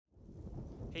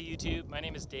Hey YouTube, my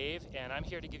name is Dave and I'm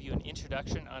here to give you an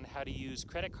introduction on how to use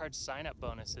credit card sign-up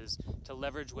bonuses to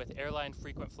leverage with airline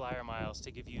frequent flyer miles to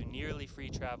give you nearly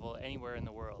free travel anywhere in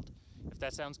the world. If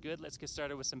that sounds good, let's get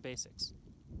started with some basics.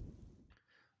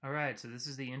 Alright, so this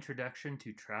is the introduction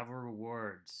to travel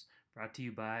rewards, brought to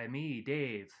you by me,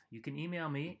 Dave. You can email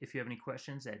me if you have any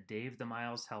questions at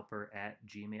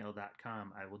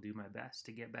davethemileshelper@gmail.com. I will do my best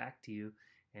to get back to you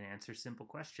and answer simple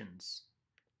questions.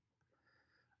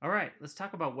 Alright, let's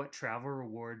talk about what travel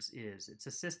rewards is. It's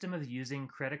a system of using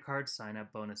credit card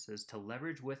sign-up bonuses to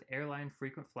leverage with airline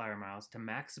frequent flyer miles to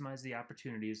maximize the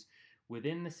opportunities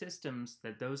within the systems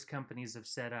that those companies have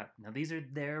set up. Now, these are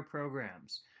their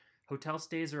programs. Hotel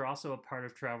stays are also a part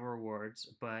of travel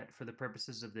rewards, but for the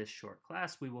purposes of this short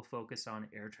class, we will focus on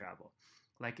air travel.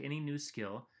 Like any new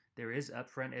skill, there is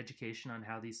upfront education on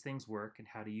how these things work and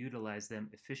how to utilize them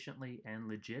efficiently and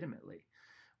legitimately.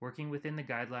 Working within the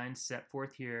guidelines set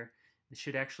forth here, this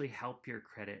should actually help your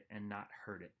credit and not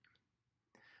hurt it.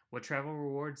 What travel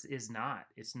rewards is not,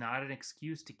 it's not an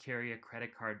excuse to carry a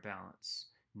credit card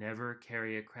balance. Never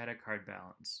carry a credit card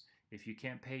balance. If you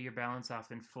can't pay your balance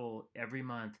off in full every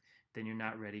month, then you're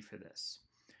not ready for this.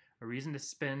 A reason to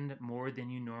spend more than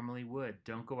you normally would.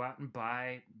 Don't go out and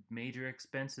buy major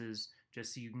expenses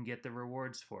just so you can get the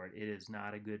rewards for it. It is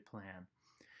not a good plan.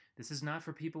 This is not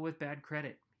for people with bad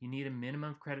credit. You need a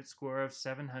minimum credit score of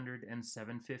 700 and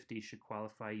 750 should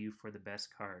qualify you for the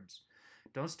best cards.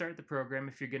 Don't start the program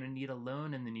if you're going to need a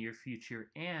loan in the near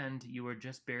future and you are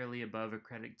just barely above a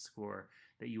credit score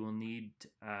that you will need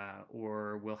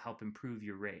or will help improve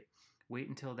your rate. Wait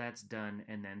until that's done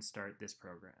and then start this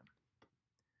program.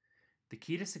 The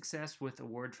key to success with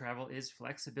award travel is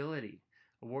flexibility.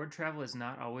 Award travel is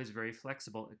not always very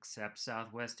flexible, except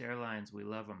Southwest Airlines. We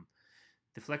love them.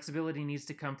 The flexibility needs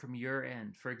to come from your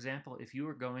end. For example, if you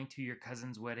are going to your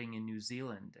cousin's wedding in New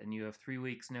Zealand and you have 3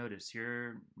 weeks notice,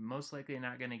 you're most likely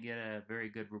not going to get a very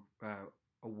good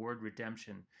award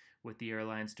redemption with the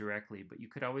airlines directly, but you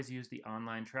could always use the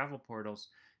online travel portals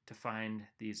to find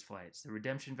these flights. The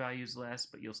redemption value is less,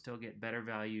 but you'll still get better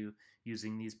value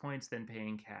using these points than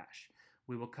paying cash.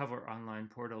 We will cover online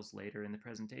portals later in the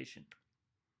presentation.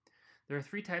 There are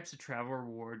 3 types of travel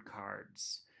reward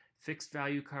cards: fixed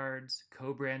value cards,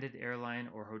 co-branded airline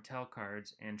or hotel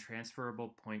cards, and transferable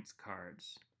points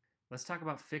cards. Let's talk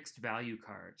about fixed value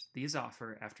cards. These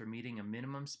offer, after meeting a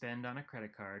minimum spend on a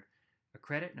credit card, a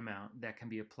credit amount that can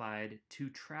be applied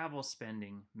to travel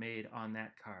spending made on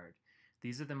that card.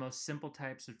 These are the most simple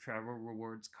types of travel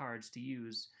rewards cards to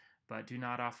use, but do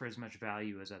not offer as much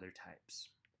value as other types.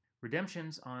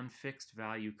 Redemptions on fixed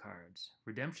value cards.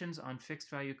 Redemptions on fixed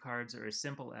value cards are as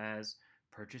simple as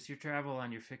purchase your travel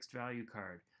on your fixed value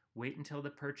card. Wait until the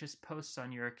purchase posts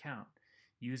on your account.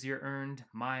 Use your earned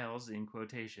miles, in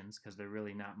quotations, because they're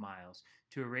really not miles,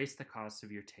 to erase the cost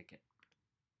of your ticket.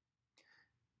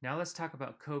 Now let's talk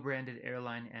about co-branded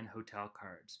airline and hotel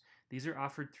cards. These are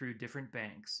offered through different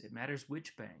banks. It matters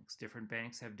which banks. Different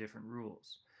banks have different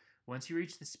rules. Once you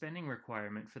reach the spending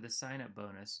requirement for the sign-up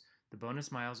bonus, the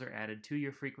bonus miles are added to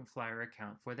your frequent flyer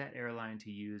account for that airline to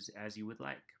use as you would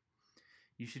like.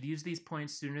 You should use these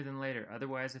points sooner than later.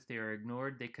 Otherwise, if they are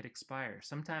ignored, they could expire,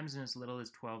 sometimes in as little as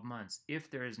 12 months,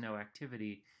 if there is no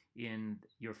activity in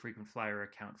your frequent flyer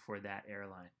account for that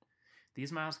airline.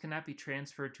 These miles cannot be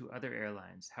transferred to other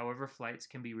airlines. However, flights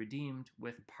can be redeemed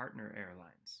with partner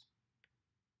airlines.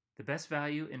 The best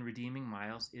value in redeeming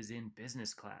miles is in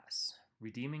business class.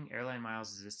 Redeeming airline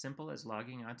miles is as simple as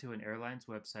logging onto an airline's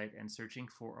website and searching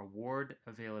for award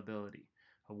availability.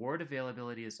 Award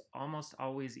availability is almost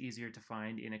always easier to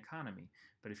find in economy,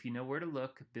 but if you know where to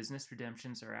look, business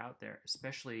redemptions are out there,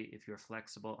 especially if you're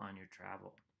flexible on your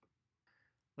travel.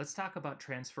 Let's talk about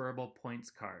transferable points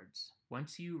cards.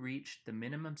 Once you reach the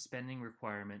minimum spending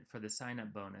requirement for the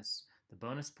sign-up bonus, the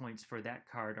bonus points for that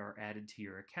card are added to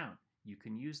your account. You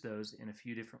can use those in a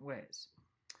few different ways.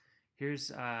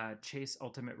 Here's a Chase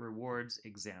Ultimate Rewards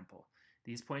example.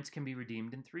 These points can be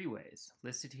redeemed in 3 ways,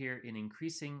 listed here in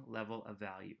increasing level of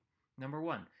value. Number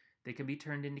 1, they can be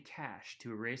turned into cash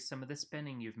to erase some of the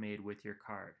spending you've made with your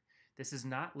card. This is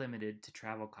not limited to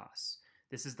travel costs.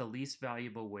 This is the least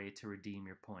valuable way to redeem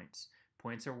your points.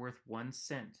 Points are worth 1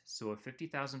 cent, so a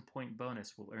 50,000 point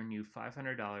bonus will earn you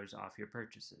 $500 off your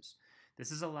purchases.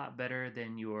 This is a lot better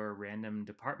than your random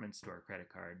department store credit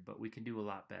card, but we can do a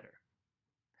lot better.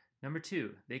 Number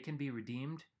 2, they can be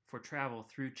redeemed for travel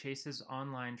through Chase's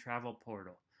online travel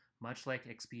portal, much like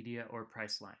Expedia or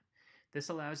Priceline. This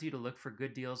allows you to look for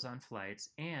good deals on flights,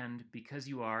 and because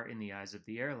you are, in the eyes of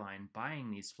the airline, buying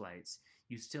these flights,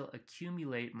 you still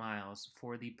accumulate miles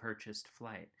for the purchased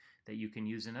flight that you can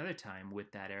use another time with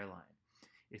that airline.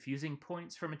 If using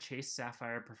points from a Chase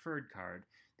Sapphire Preferred card,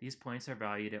 these points are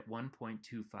valued at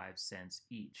 1.25 cents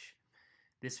each.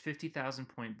 This 50,000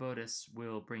 point bonus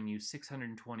will bring you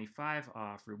 $625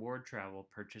 off reward travel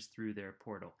purchased through their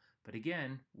portal. But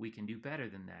again, we can do better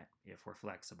than that if we're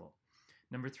flexible.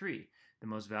 Number 3, the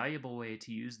most valuable way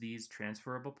to use these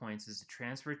transferable points is to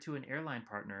transfer to an airline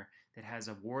partner that has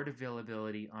award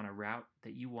availability on a route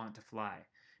that you want to fly.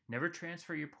 Never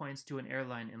transfer your points to an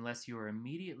airline unless you are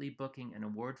immediately booking an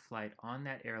award flight on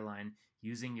that airline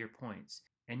using your points.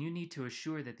 And you need to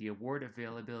assure that the award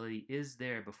availability is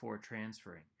there before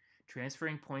transferring.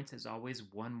 Transferring points is always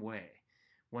one way.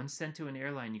 Once sent to an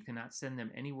airline, you cannot send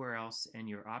them anywhere else, and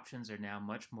your options are now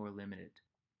much more limited.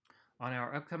 On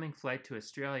our upcoming flight to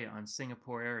Australia on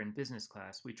Singapore Air in business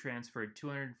class, we transferred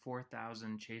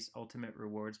 204,000 Chase Ultimate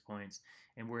Rewards points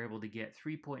and were able to get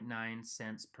 3.9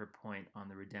 cents per point on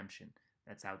the redemption.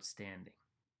 That's outstanding.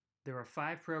 There are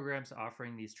 5 programs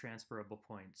offering these transferable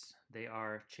points. They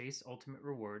are Chase Ultimate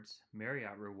Rewards,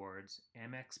 Marriott Rewards,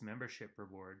 Amex Membership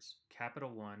Rewards, Capital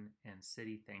One, and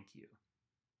Citi Thank You.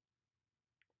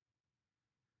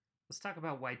 Let's talk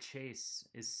about why Chase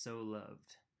is so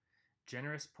loved.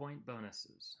 Generous point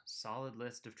bonuses, solid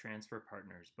list of transfer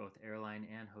partners, both airline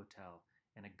and hotel,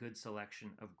 and a good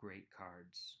selection of great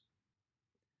cards.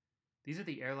 These are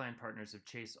the airline partners of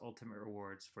Chase Ultimate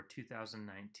Rewards for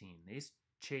 2019. These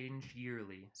change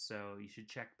yearly, so you should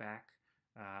check back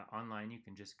online. You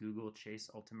can just Google Chase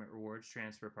Ultimate Rewards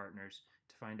transfer partners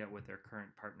to find out what their current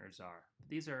partners are.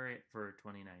 These are it for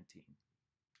 2019.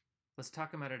 Let's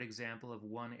talk about an example of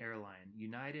one airline.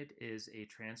 United is a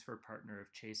transfer partner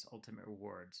of Chase Ultimate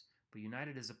Rewards, but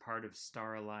United is a part of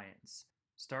Star Alliance.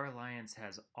 Star Alliance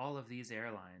has all of these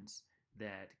airlines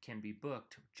that can be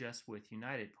booked just with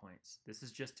United points. This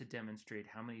is just to demonstrate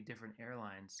how many different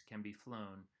airlines can be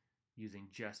flown using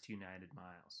just United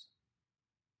miles.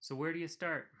 So where do you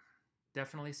start?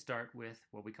 Definitely start with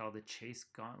what we call the Chase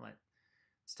Gauntlet.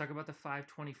 Let's talk about the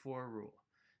 524 rule.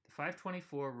 The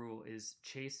 524 rule is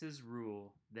Chase's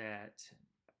rule that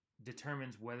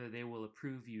determines whether they will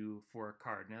approve you for a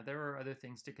card. Now, there are other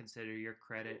things to consider, your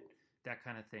credit, that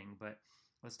kind of thing, but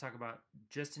let's talk about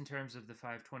just in terms of the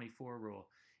 524 rule.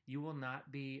 You will not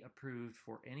be approved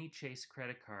for any Chase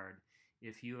credit card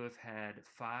if you have had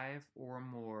 5 or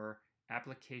more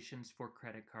applications for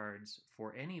credit cards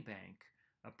for any bank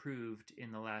approved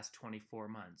in the last 24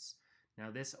 months. Now,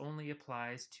 this only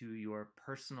applies to your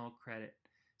personal credit.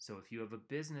 So if you have a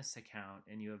business account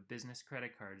and you have business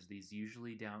credit cards, these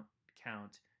usually don't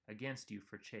count against you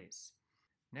for Chase.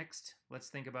 Next, let's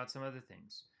think about some other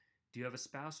things. Do you have a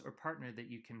spouse or partner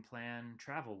that you can plan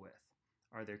travel with?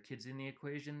 Are there kids in the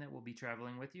equation that will be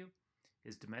traveling with you?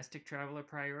 Is domestic travel a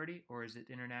priority, or is it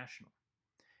international?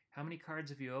 How many cards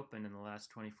have you opened in the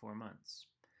last 24 months?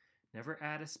 Never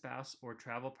add a spouse or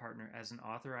travel partner as an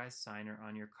authorized signer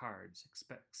on your cards,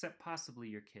 except possibly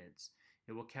your kids.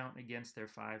 It will count against their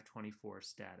 524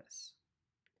 status.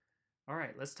 All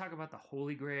right, let's talk about the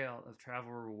holy grail of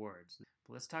travel rewards.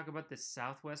 Let's talk about the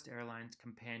Southwest Airlines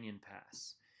Companion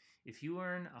Pass. If you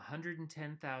earn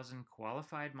 110,000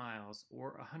 qualified miles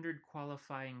or 100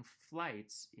 qualifying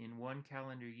flights in one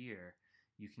calendar year,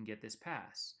 you can get this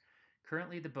pass.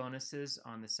 Currently, the bonuses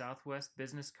on the Southwest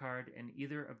Business Card and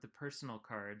either of the personal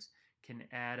cards can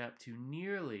add up to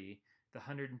nearly the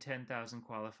 110,000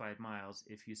 qualified miles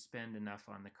if you spend enough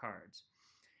on the cards.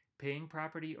 Paying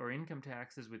property or income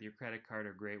taxes with your credit card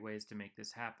are great ways to make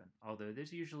this happen, although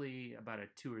there's usually about a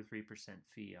 2 or 3%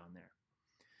 fee on there.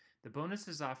 The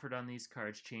bonuses offered on these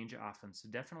cards change often, so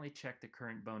definitely check the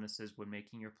current bonuses when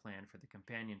making your plan for the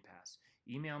Companion Pass.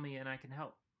 Email me and I can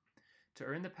help. To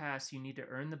earn the pass, you need to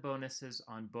earn the bonuses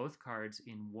on both cards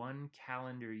in one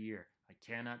calendar year. I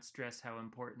cannot stress how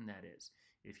important that is.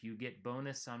 If you get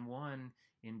bonus on one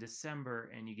in December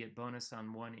and you get bonus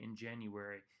on one in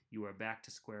January, you are back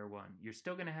to square one. You're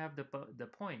still going to have the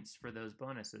points for those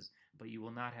bonuses, but you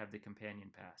will not have the Companion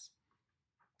Pass.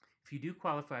 If you do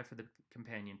qualify for the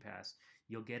Companion Pass,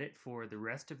 you'll get it for the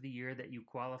rest of the year that you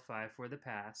qualify for the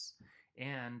pass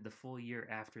and the full year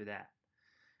after that.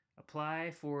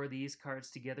 Apply for these cards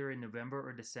together in November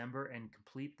or December and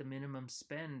complete the minimum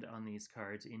spend on these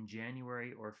cards in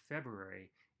January or February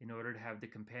in order to have the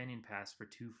Companion Pass for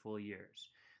 2 full years.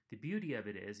 The beauty of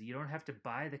it is you don't have to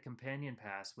buy the Companion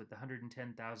Pass with the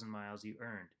 110,000 miles you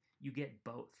earned. You get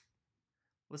both.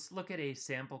 Let's look at a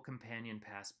sample Companion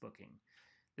Pass booking.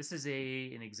 This is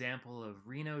an example of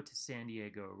Reno to San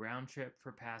Diego, round trip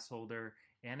for pass holder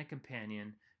and a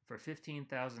companion for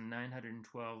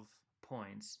 15,912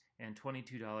 points and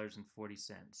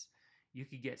 $22.40. You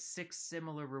could get 6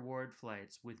 similar reward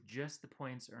flights with just the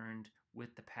points earned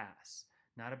with the pass.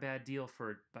 Not a bad deal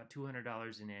for about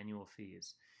 $200 in annual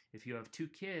fees. If you have 2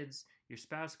 kids, your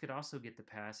spouse could also get the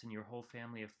pass and your whole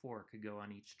family of 4 could go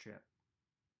on each trip.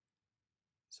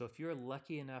 So if you're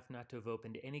lucky enough not to have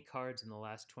opened any cards in the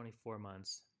last 24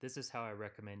 months, this is how I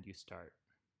recommend you start.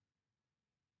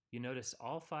 You notice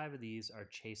all 5 of these are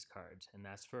Chase cards, and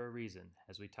that's for a reason.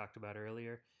 As we talked about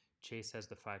earlier, Chase has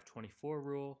the 524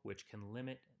 rule, which can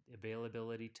limit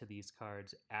availability to these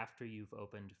cards after you've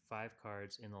opened 5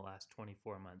 cards in the last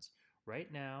 24 months.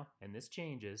 Right now, and this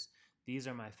changes, these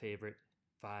are my favorite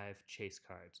 5 Chase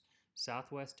cards.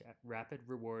 Southwest Rapid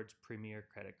Rewards Premier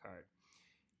Credit Card.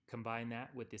 Combine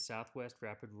that with the Southwest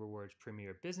Rapid Rewards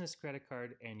Premier Business Credit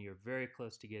Card, and you're very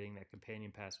close to getting that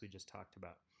companion pass we just talked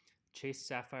about. Chase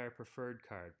Sapphire Preferred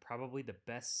Card, probably the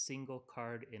best single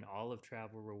card in all of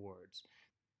travel rewards.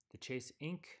 The Chase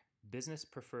Inc. Business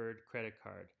Preferred Credit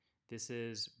Card. This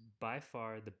is by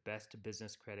far the best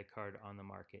business credit card on the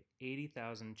market.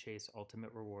 80,000 Chase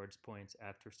Ultimate Rewards points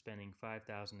after spending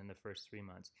 5,000 in the first 3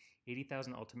 months.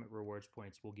 80,000 Ultimate Rewards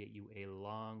points will get you a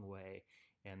long way,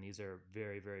 and these are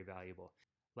very, very valuable.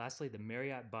 Lastly, the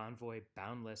Marriott Bonvoy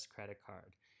Boundless Credit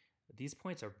Card. These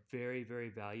points are very, very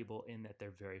valuable in that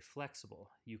they're very flexible.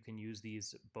 You can use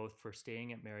these both for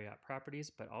staying at Marriott properties,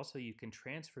 but also you can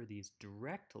transfer these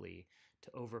directly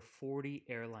to over 40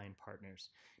 airline partners.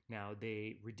 Now,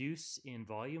 they reduce in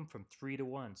volume from 3 to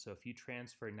 1. So if you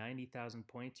transfer 90,000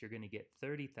 points, you're going to get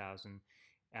 30,000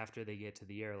 after they get to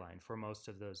the airline for most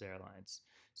of those airlines.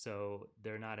 So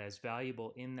they're not as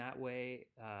valuable in that way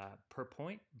per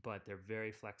point, but they're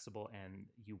very flexible, and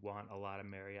you want a lot of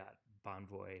Marriott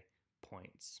Bonvoy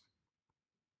points.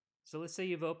 So let's say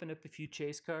you've opened up a few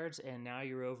Chase cards and now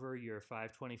you're over your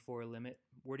 524 limit.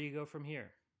 Where do you go from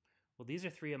here? Well, these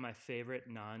are 3 of my favorite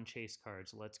non-Chase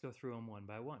cards. Let's go through them one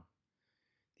by one.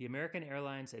 The American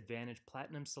Airlines Aadvantage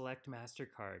Platinum Select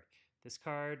Mastercard. This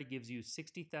card gives you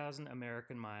 60,000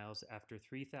 American miles after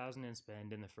 3,000 in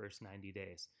spend in the first 90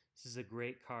 days. This is a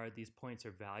great card. These points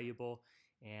are valuable,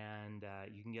 and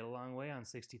you can get a long way on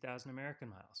 60,000 American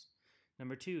miles.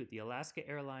 Number 2, the Alaska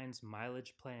Airlines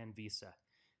Mileage Plan Visa.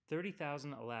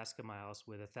 30,000 Alaska miles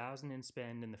with 1,000 in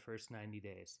spend in the first 90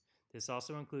 days. This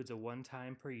also includes a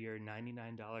one-time per year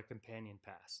 $99 companion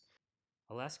pass.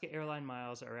 Alaska airline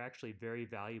miles are actually very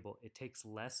valuable. It takes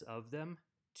less of them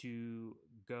to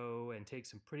go and take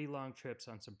some pretty long trips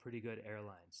on some pretty good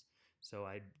airlines. So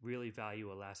I really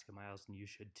value Alaska miles, and you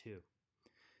should too.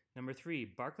 Number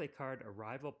 3, Barclaycard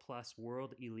Arrival Plus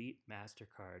World Elite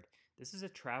Mastercard. This is a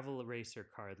travel eraser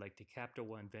card like the Capital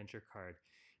One Venture card,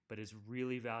 but is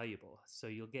really valuable. So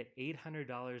you'll get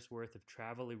 $800 worth of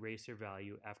travel eraser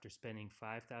value after spending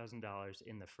 $5,000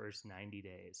 in the first 90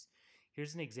 days.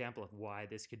 Here's an example of why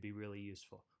this could be really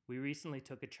useful. We recently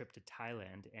took a trip to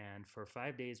Thailand, and for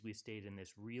 5 days we stayed in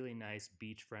this really nice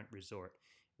beachfront resort.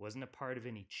 It wasn't a part of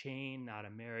any chain, not a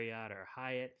Marriott or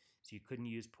Hyatt, so you couldn't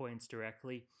use points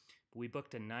directly. But we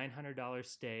booked a $900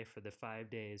 stay for the 5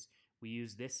 days. We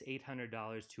used this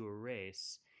 $800 to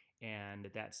erase, and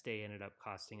that stay ended up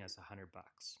costing us $100.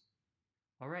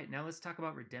 All right, now let's talk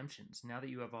about redemptions. Now that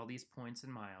you have all these points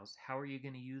and miles, how are you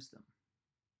going to use them?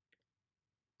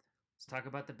 Let's talk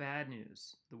about the bad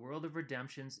news. The world of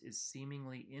redemptions is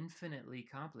seemingly infinitely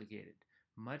complicated,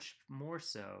 much more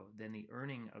so than the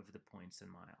earning of the points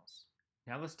and miles.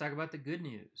 Now let's talk about the good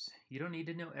news. You don't need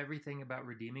to know everything about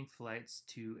redeeming flights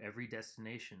to every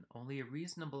destination, only a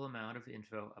reasonable amount of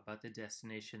info about the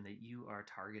destination that you are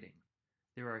targeting.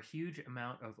 There are a huge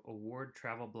amount of award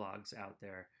travel blogs out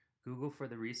there. Google for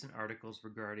the recent articles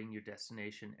regarding your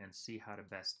destination and see how to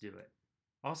best do it.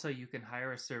 Also, you can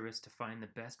hire a service to find the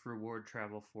best reward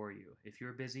travel for you. If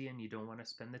you're busy and you don't want to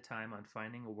spend the time on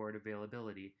finding award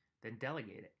availability, then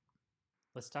delegate it.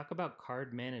 Let's talk about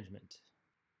card management.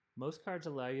 Most cards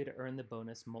allow you to earn the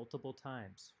bonus multiple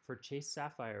times. For Chase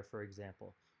Sapphire, for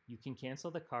example, you can cancel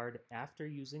the card after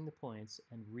using the points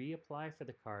and reapply for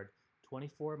the card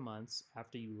 24 months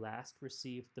after you last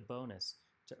received the bonus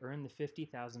to earn the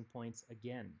 50,000 points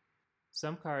again.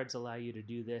 Some cards allow you to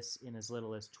do this in as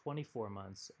little as 24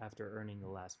 months after earning the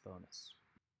last bonus.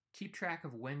 Keep track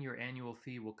of when your annual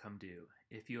fee will come due.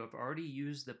 If you have already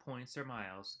used the points or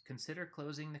miles, consider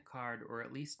closing the card or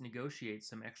at least negotiate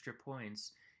some extra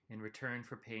points in return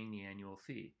for paying the annual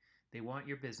fee. They want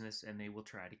your business and they will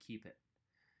try to keep it.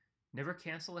 Never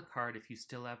cancel a card if you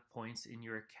still have points in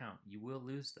your account. You will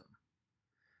lose them.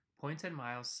 Points and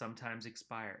miles sometimes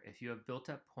expire. If you have built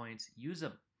up points, use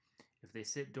them. If they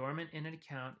sit dormant in an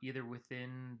account, either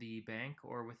within the bank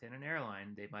or within an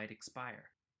airline, they might expire.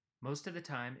 Most of the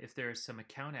time, if there is some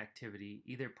account activity,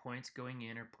 either points going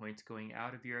in or points going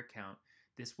out of your account,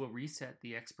 this will reset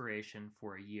the expiration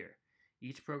for a year.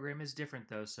 Each program is different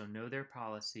though, so know their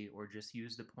policy or just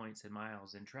use the points and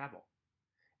miles in travel.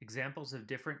 Examples of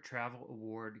different travel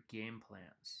award game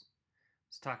plans.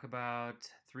 Let's talk about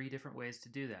 3 different ways to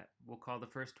do that. We'll call the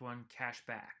first one cash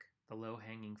back, the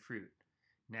low-hanging fruit.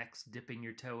 Next, dipping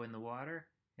your toe in the water.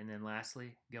 And then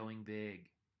lastly, going big.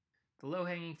 The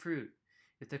low-hanging fruit.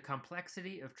 If the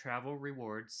complexity of travel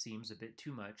rewards seems a bit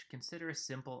too much, consider a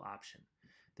simple option.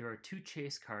 There are 2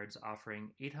 Chase cards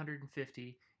offering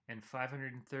 $850 and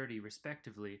 $530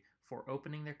 respectively for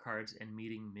opening their cards and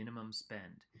meeting minimum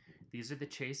spend. These are the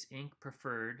Chase Ink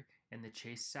Preferred and the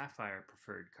Chase Sapphire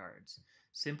Preferred cards.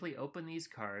 Simply open these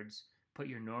cards, put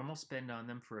your normal spend on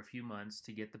them for a few months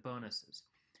to get the bonuses.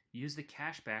 Use the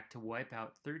cashback to wipe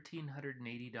out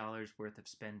 $1,380 worth of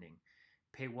spending.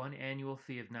 Pay one annual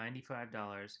fee of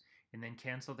 $95 and then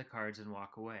cancel the cards and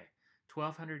walk away.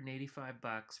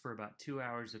 $1,285 for about 2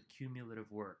 hours of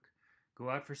cumulative work. Go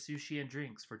out for sushi and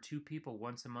drinks for 2 people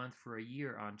once a month for a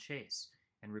year on Chase,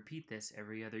 and repeat this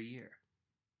every other year.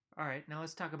 Alright, now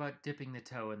let's talk about dipping the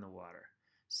toe in the water.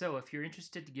 So if you're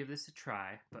interested to give this a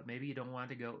try, but maybe you don't want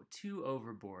to go too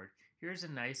overboard, here's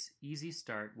a nice, easy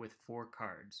start with 4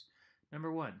 cards.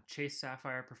 Number 1, Chase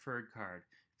Sapphire Preferred Card.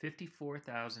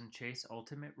 54,000 Chase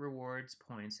Ultimate Rewards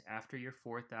points after your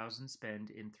 4,000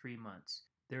 spend in 3 months.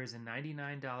 There is a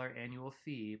 $99 annual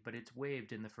fee, but it's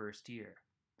waived in the first year.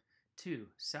 2,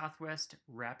 Southwest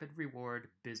Rapid Reward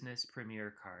Business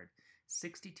Premier Card.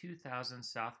 62,000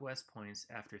 Southwest points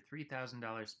after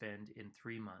 $3,000 spend in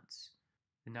 3 months.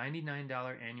 The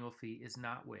 $99 annual fee is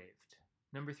not waived.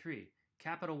 Number 3,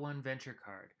 Capital One Venture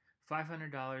Card.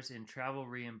 $500 in travel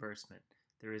reimbursement.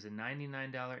 There is a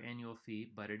 $99 annual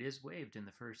fee, but it is waived in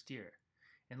the first year.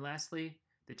 And lastly,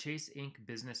 the Chase Ink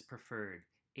Business Preferred.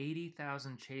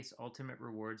 80,000 Chase Ultimate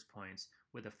Rewards points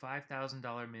with a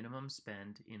 $5,000 minimum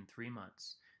spend in 3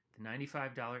 months. The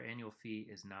 $95 annual fee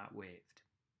is not waived.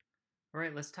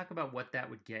 Alright, let's talk about what that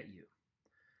would get you.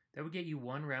 That would get you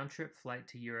 1 round-trip flight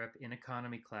to Europe in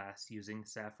economy class using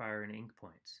Sapphire and Ink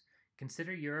points.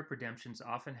 Consider Europe redemptions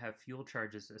often have fuel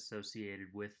charges associated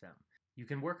with them. You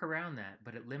can work around that,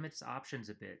 but it limits options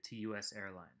a bit to US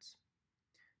Airlines.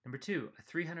 Number 2, a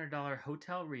 $300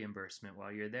 hotel reimbursement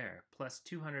while you're there, plus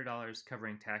 $200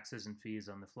 covering taxes and fees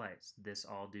on the flights. This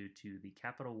all due to the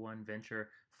Capital One Venture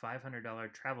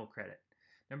 $500 travel credit.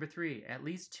 Number 3, at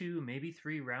least 2, maybe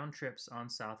 3 round trips on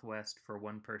Southwest for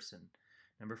 1 person.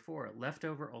 Number 4,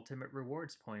 leftover Ultimate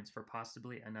Rewards points for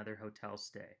possibly another hotel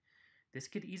stay. This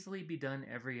could easily be done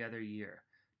every other year.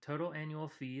 Total annual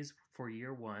fees for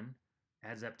year 1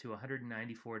 adds up to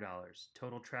 $194.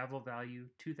 Total travel value,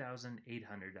 $2,800.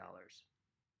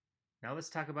 Now let's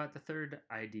talk about the third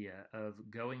idea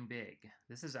of going big.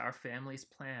 This is our family's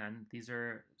plan. These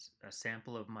are a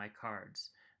sample of my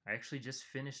cards. I actually just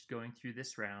finished going through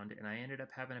this round and I ended up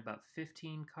having about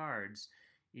 15 cards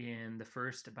in the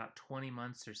first about 20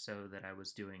 months or so that I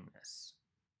was doing this.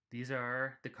 These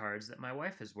are the cards that my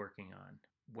wife is working on.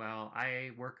 While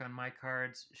I work on my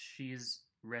cards, she's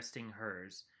resting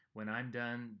hers. When I'm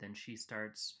done, then she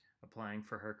starts applying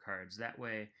for her cards. That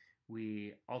way,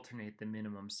 we alternate the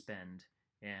minimum spend,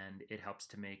 and it helps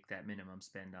to make that minimum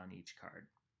spend on each card.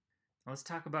 Now let's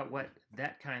talk about what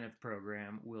that kind of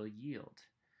program will yield.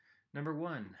 Number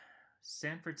 1,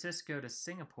 San Francisco to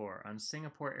Singapore on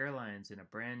Singapore Airlines in a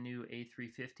brand new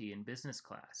A350 in business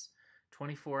class.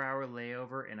 24-hour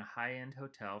layover in a high-end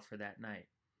hotel for that night.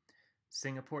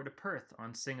 Singapore to Perth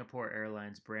on Singapore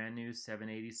Airlines brand new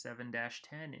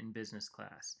 787-10 in business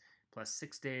class, plus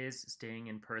 6 days staying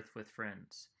in Perth with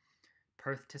friends.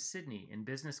 Perth to Sydney in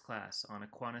business class on a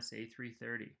Qantas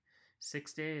A330.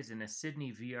 6 days in a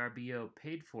Sydney VRBO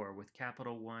paid for with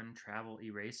Capital One travel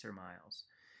eraser miles.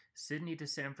 Sydney to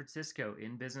San Francisco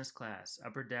in business class,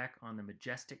 upper deck on the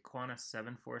majestic Qantas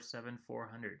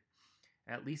 747-400.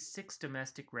 At least 6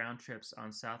 domestic round trips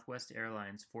on Southwest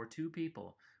Airlines for 2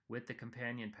 people with the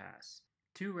companion pass.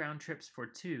 2 round trips for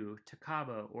 2 to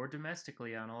Cabo or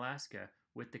domestically on Alaska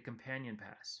with the companion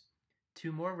pass.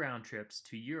 2 more round trips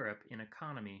to Europe in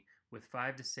economy with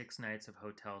 5 to 6 nights of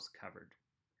hotels covered.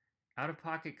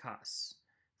 Out-of-pocket costs.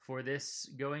 For this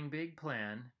going big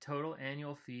plan, total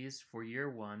annual fees for year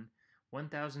 1,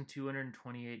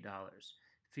 $1,228.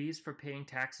 Fees for paying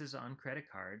taxes on credit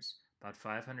cards, about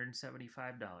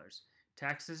 $575.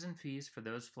 Taxes and fees for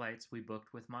those flights we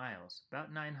booked with miles,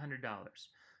 about $900.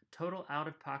 Total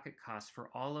out-of-pocket costs for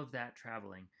all of that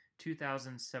traveling,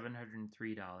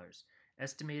 $2,703.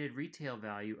 Estimated retail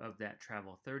value of that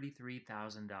travel,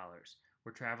 $33,000.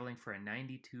 We're traveling for a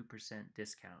 92%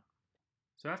 discount.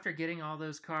 So after getting all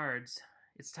those cards,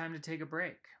 it's time to take a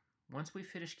break. Once we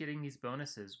finish getting these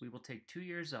bonuses, we will take 2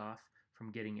 years off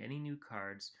from getting any new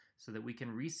cards so that we can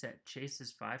reset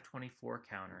Chase's 524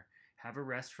 counter, have a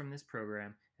rest from this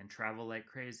program, and travel like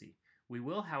crazy. We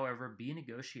will, however, be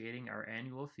negotiating our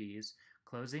annual fees,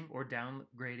 closing or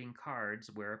downgrading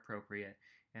cards where appropriate,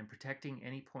 and protecting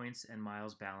any points and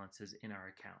miles balances in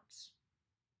our accounts.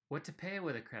 What to pay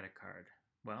with a credit card?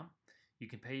 Well, you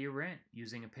can pay your rent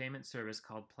using a payment service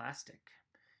called Plastic.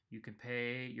 You can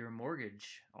pay your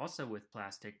mortgage also with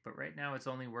Plastic, but right now it's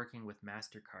only working with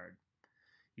Mastercard.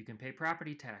 You can pay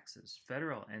property taxes,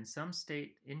 federal and some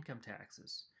state income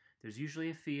taxes. There's usually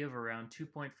a fee of around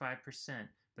 2.5%,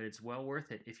 but it's well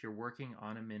worth it if you're working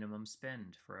on a minimum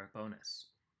spend for a bonus.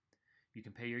 You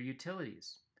can pay your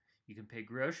utilities. You can pay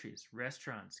groceries,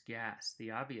 restaurants, gas,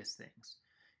 the obvious things.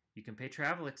 You can pay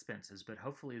travel expenses, but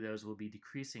hopefully those will be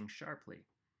decreasing sharply.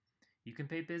 You can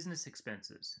pay business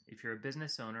expenses if you're a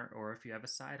business owner or if you have a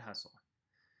side hustle.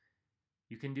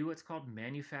 You can do what's called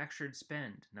manufactured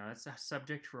spend. Now that's a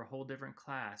subject for a whole different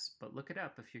class, but look it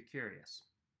up if you're curious.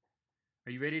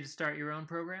 Are you ready to start your own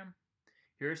program?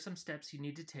 Here are some steps you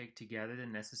need to take to gather the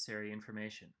necessary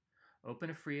information. Open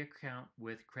a free account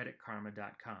with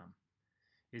creditkarma.com.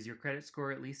 Is your credit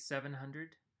score at least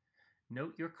 700?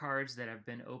 Note your cards that have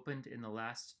been opened in the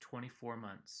last 24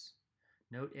 months.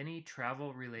 Note any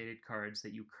travel-related cards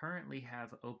that you currently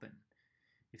have open.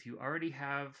 If you already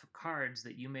have cards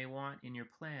that you may want in your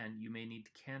plan, you may need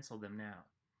to cancel them now.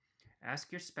 Ask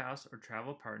your spouse or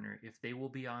travel partner if they will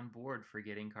be on board for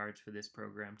getting cards for this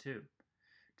program too.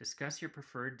 Discuss your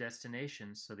preferred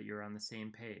destinations so that you're on the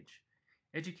same page.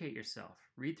 Educate yourself.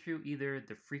 Read through either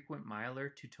the Frequent Miler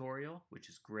tutorial, which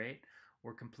is great,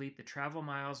 or complete the Travel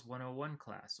Miles 101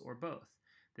 class, or both.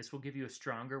 This will give you a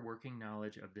stronger working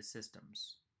knowledge of the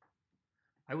systems.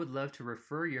 I would love to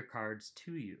refer your cards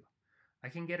to you. I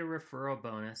can get a referral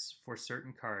bonus for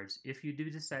certain cards. If you do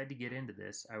decide to get into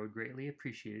this, I would greatly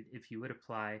appreciate it if you would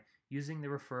apply using the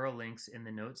referral links in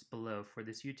the notes below for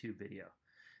this YouTube video.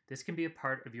 This can be a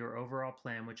part of your overall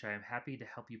plan, which I am happy to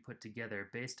help you put together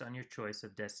based on your choice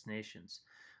of destinations.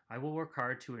 I will work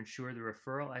hard to ensure the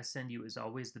referral I send you is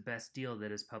always the best deal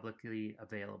that is publicly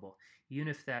available, even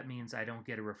if that means I don't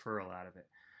get a referral out of it.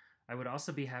 I would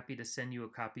also be happy to send you a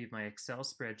copy of my Excel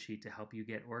spreadsheet to help you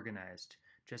get organized.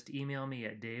 Just email me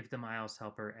at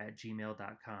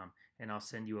davethemileshelper@gmail.com and I'll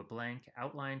send you a blank,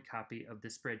 outlined copy of the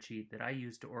spreadsheet that I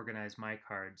use to organize my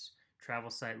cards, travel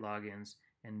site logins,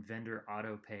 and vendor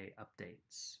auto pay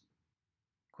updates.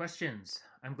 Questions?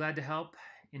 I'm glad to help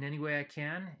in any way I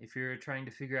can. If you're trying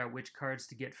to figure out which cards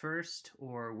to get first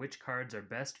or which cards are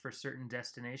best for certain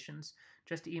destinations,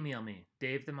 just email me,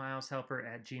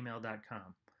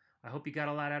 davethemileshelper@gmail.com. I hope you got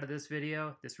a lot out of this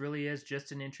video. This really is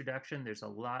just an introduction. There's a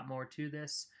lot more to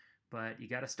this, but you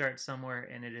got to start somewhere,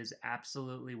 and it is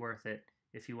absolutely worth it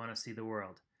if you want to see the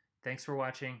world. Thanks for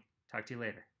watching. Talk to you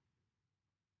later.